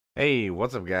Hey,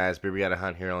 what's up, guys?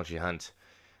 BRBgottahunt here on Hunt.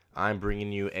 I'm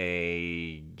bringing you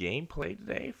a gameplay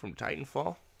today from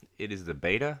Titanfall. It is the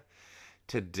beta.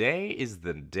 Today is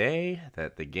the day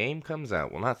that the game comes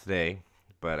out. Well, not today,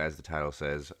 but as the title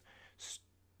says,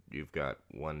 you've got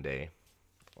one day.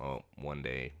 Well, one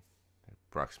day,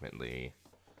 approximately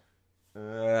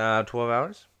 12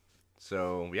 hours.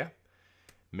 So, yeah,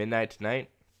 midnight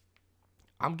tonight.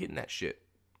 I'm getting that shit,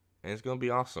 and it's gonna be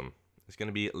awesome. It's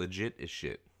gonna be legit as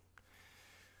shit.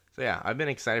 So yeah, I've been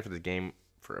excited for this game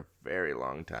for a very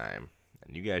long time,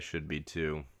 and you guys should be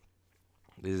too.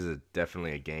 This is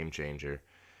definitely a game changer.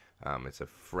 It's a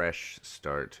fresh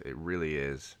start. It really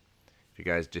is. If you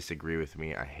guys disagree with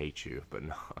me, I hate you. But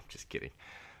no, I'm just kidding.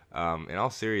 In all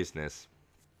seriousness,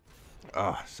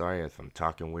 oh, sorry if I'm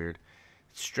talking weird.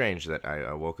 It's strange that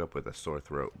I woke up with a sore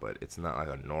throat, but it's not like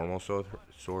a normal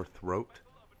sore throat.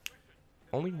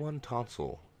 Only one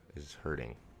tonsil is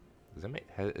hurting.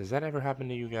 Has that ever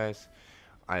happened to you guys?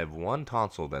 I have one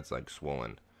tonsil that's like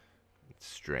swollen. It's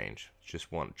strange.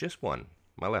 Just one.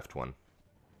 My left one,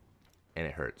 and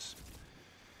it hurts.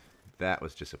 That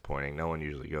was disappointing. No one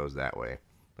usually goes that way.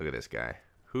 Look at this guy.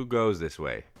 Who goes this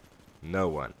way? No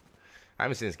one. I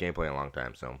haven't seen this gameplay in a long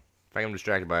time, so if I'm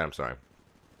distracted by it, I'm sorry.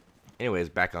 Anyways,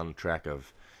 back on track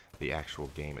of the actual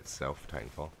game itself,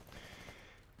 Titanfall.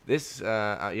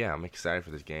 Yeah, I'm excited for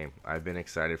this game. I've been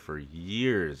excited for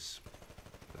years.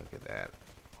 Look at that.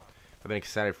 I've been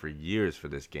excited for years for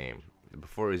this game.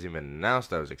 Before it was even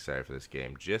announced, I was excited for this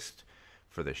game, just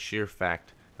for the sheer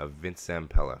fact of Vince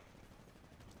Zampella.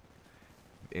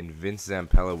 In Vince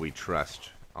Zampella, we trust.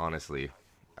 Honestly,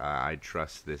 I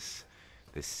trust this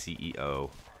CEO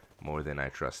more than I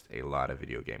trust a lot of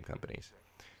video game companies.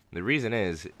 The reason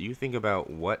is, you think about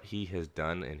what he has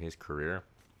done in his career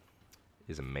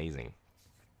is amazing.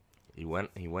 He went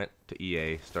to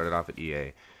EA, started off at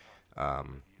EA,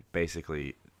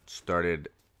 basically started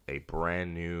a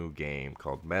brand new game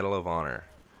called Medal of Honor,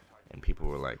 and people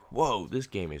were like, "Whoa, this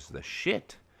game is the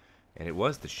shit," and it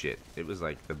was the shit. It was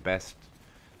like the best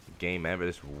game ever.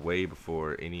 This was way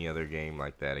before any other game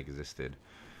like that existed,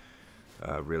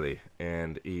 really.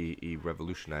 And he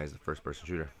revolutionized the first-person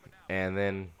shooter. And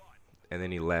then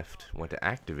he left, went to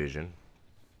Activision,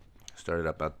 started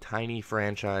up a tiny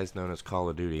franchise known as Call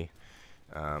of Duty,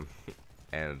 um,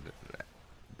 and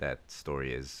that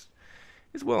story is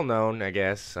well known, I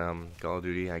guess. Call of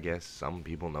Duty, I guess some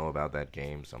people know about that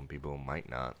game, some people might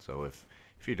not. So if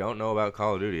you don't know about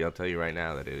Call of Duty, I'll tell you right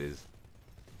now that it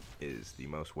is the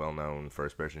most well-known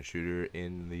first-person shooter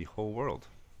in the whole world.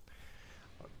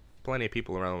 Plenty of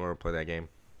people around the world play that game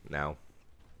now.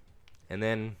 And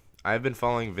then I've been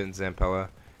following Vince Zampella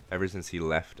ever since he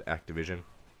left Activision,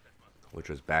 which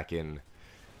was back in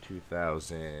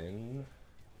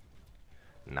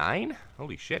 2009.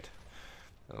 Holy shit.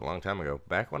 A long time ago.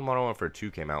 Back when Modern Warfare 2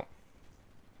 came out.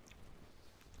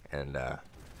 And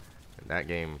that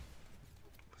game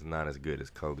was not as good as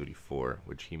Call of Duty 4,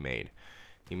 which he made.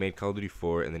 He made Call of Duty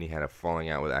 4, and then he had a falling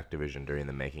out with Activision during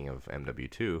the making of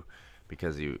MW2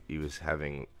 because he was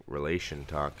having relation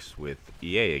talks with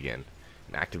EA again.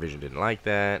 And Activision didn't like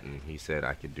that, and he said,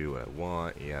 "I could do what I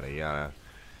want, yada yada."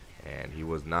 And he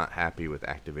was not happy with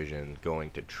Activision going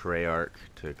to Treyarch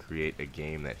to create a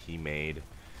game that he made.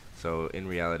 So in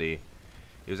reality,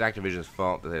 it was Activision's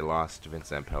fault that they lost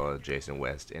Vince Zampella, Jason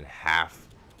West, and half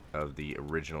of the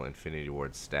original Infinity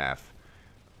Ward staff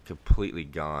completely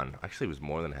gone. Actually, it was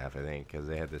more than half, I think, because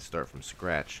they had to start from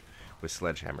scratch with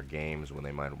Sledgehammer Games when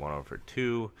they might have won over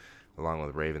 2, along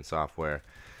with Raven Software.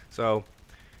 So,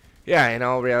 yeah, in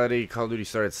all reality, Call of Duty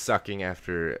started sucking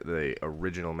after the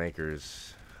original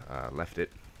makers left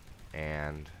it,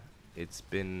 and it's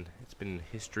been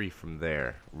history from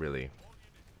there, really.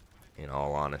 In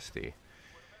all honesty,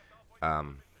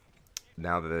 now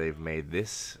that they've made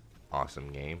this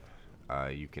awesome game,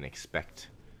 you can expect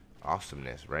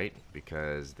awesomeness, right?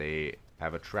 Because they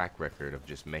have a track record of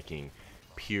just making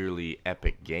purely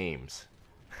epic games.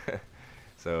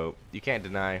 So you can't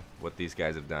deny what these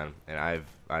guys have done, and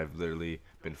I've literally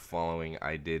been following.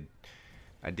 I did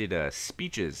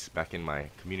speeches back in my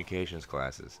communications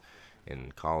classes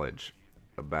in college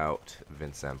about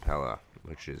Vince Zampella,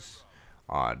 which is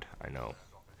odd, I know.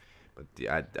 But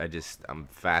I'm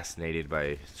fascinated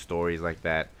by stories like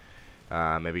that.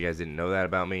 Maybe you guys didn't know that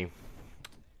about me.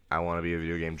 I want to be a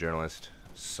video game journalist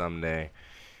someday.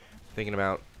 Thinking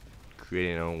about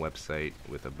creating an own website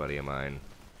with a buddy of mine.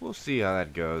 We'll see how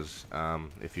that goes.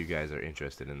 If you guys are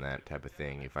interested in that type of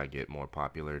thing, if I get more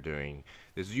popular during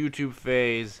this YouTube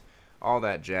phase, all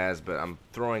that jazz. But I'm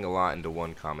throwing a lot into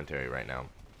one commentary right now.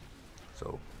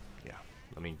 So, yeah.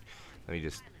 Let me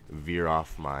just veer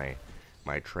off my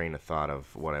my train of thought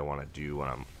of what I want to do when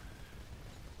I'm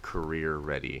career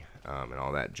ready, and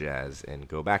all that jazz, and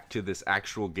go back to this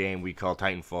actual game we call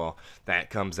Titanfall that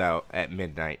comes out at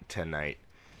midnight tonight,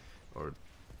 or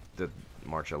the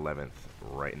March 11th,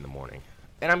 right in the morning.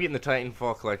 And I'm getting the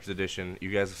Titanfall Collector's Edition. You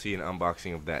guys will see an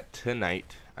unboxing of that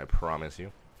tonight, I promise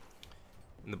you.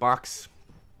 In the box,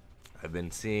 I've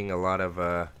been seeing a lot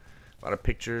of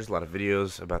pictures, a lot of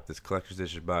videos about this Collector's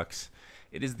Edition box.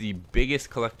 It is the biggest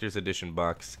Collector's Edition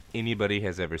box anybody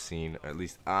has ever seen, or at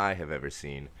least I have ever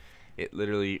seen. It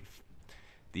literally,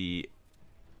 the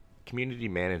community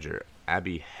manager,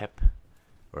 Abby Hepp,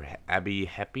 or Abby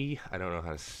Heppy, I don't know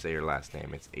how to say her last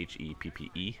name. It's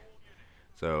H-E-P-P-E.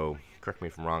 So, correct me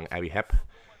if I'm wrong, Abby Hepp.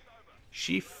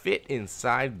 She fit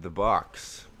inside the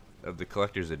box of the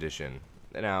Collector's Edition.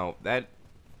 Now, that,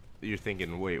 you're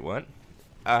thinking, wait, what?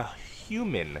 A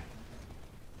human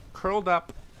curled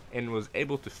up and was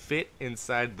able to fit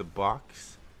inside the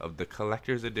box of the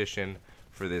Collector's Edition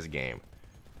for this game.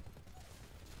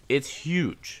 It's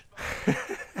huge.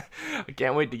 I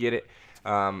can't wait to get it.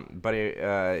 But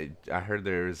I heard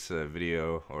there's a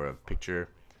video or a picture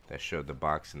that showed the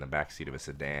box in the back seat of a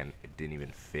sedan. It didn't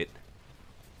even fit.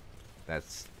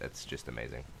 That's just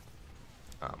amazing.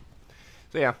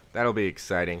 So yeah, that'll be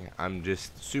exciting. I'm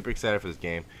just super excited for this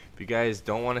game. If you guys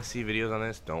don't want to see videos on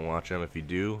this, don't watch them. If you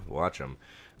do, watch them.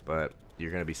 But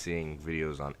you're going to be seeing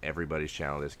videos on everybody's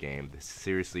channel this game. This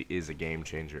seriously is a game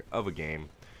changer of a game.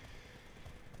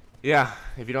 Yeah,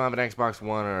 if you don't have an Xbox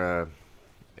One or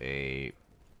a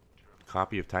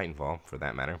copy of Titanfall, for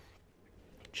that matter,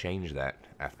 change that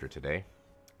after today,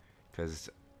 because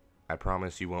I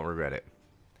promise you won't regret it.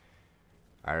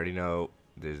 I already know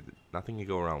there's nothing to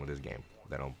go wrong with this game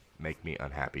that'll make me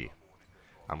unhappy.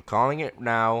 I'm calling it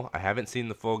now. I haven't seen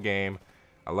the full game.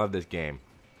 I love this game.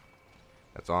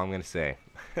 That's all I'm gonna say.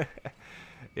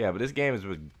 Yeah, but this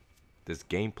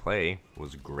gameplay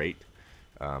was great.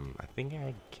 I think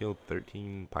I killed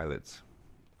 13 pilots.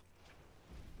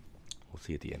 We'll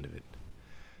see at the end of it.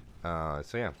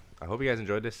 So yeah, I hope you guys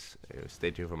enjoyed this.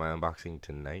 Stay tuned for my unboxing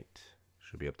tonight.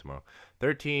 Should be up tomorrow.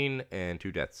 13 and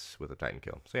 2 deaths with a Titan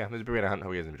kill. So yeah, this is BRBgottahunt.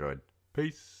 Hope you guys enjoyed.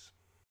 Peace.